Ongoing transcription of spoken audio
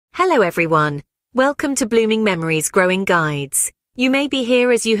Hello everyone. Welcome to Blooming Memories Growing Guides. You may be here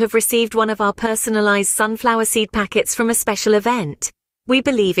as you have received one of our personalized sunflower seed packets from a special event. We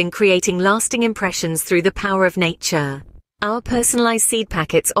believe in creating lasting impressions through the power of nature. Our personalized seed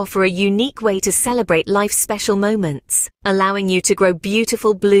packets offer a unique way to celebrate life's special moments, allowing you to grow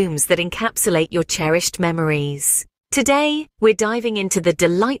beautiful blooms that encapsulate your cherished memories. Today, we're diving into the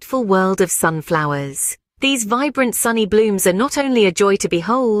delightful world of sunflowers. These vibrant sunny blooms are not only a joy to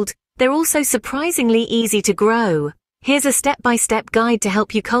behold, they're also surprisingly easy to grow. Here's a step-by-step guide to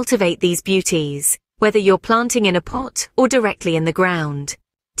help you cultivate these beauties, whether you're planting in a pot or directly in the ground.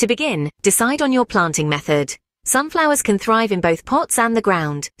 To begin, decide on your planting method. Sunflowers can thrive in both pots and the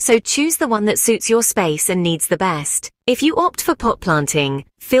ground, so choose the one that suits your space and needs the best. If you opt for pot planting,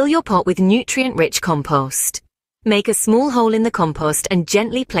 fill your pot with nutrient-rich compost. Make a small hole in the compost and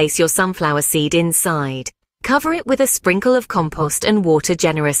gently place your sunflower seed inside. Cover it with a sprinkle of compost and water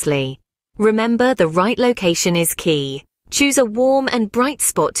generously. Remember, the right location is key. Choose a warm and bright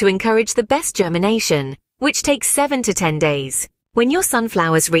spot to encourage the best germination, which takes 7 to 10 days. When your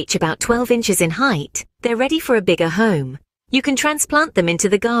sunflowers reach about 12 inches in height, they're ready for a bigger home. You can transplant them into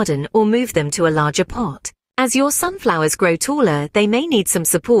the garden or move them to a larger pot. As your sunflowers grow taller, they may need some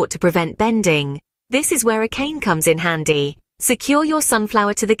support to prevent bending. This is where a cane comes in handy. Secure your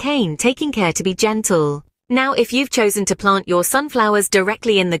sunflower to the cane, taking care to be gentle. Now, if you've chosen to plant your sunflowers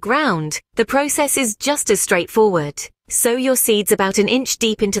directly in the ground, the process is just as straightforward. Sow your seeds about an inch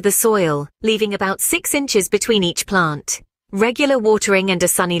deep into the soil, leaving about 6 inches between each plant. Regular watering and a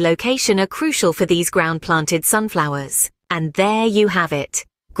sunny location are crucial for these ground-planted sunflowers. And there you have it.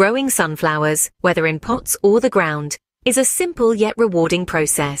 Growing sunflowers, whether in pots or the ground, is a simple yet rewarding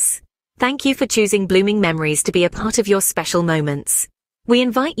process. Thank you for choosing Blooming Memories to be a part of your special moments. We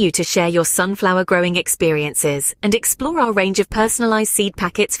invite you to share your sunflower growing experiences and explore our range of personalized seed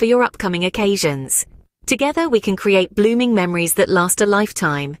packets for your upcoming occasions. Together we can create blooming memories that last a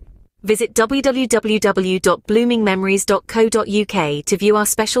lifetime. Visit www.bloomingmemories.co.uk to view our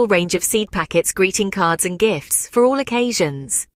special range of seed packets, greeting cards and gifts for all occasions.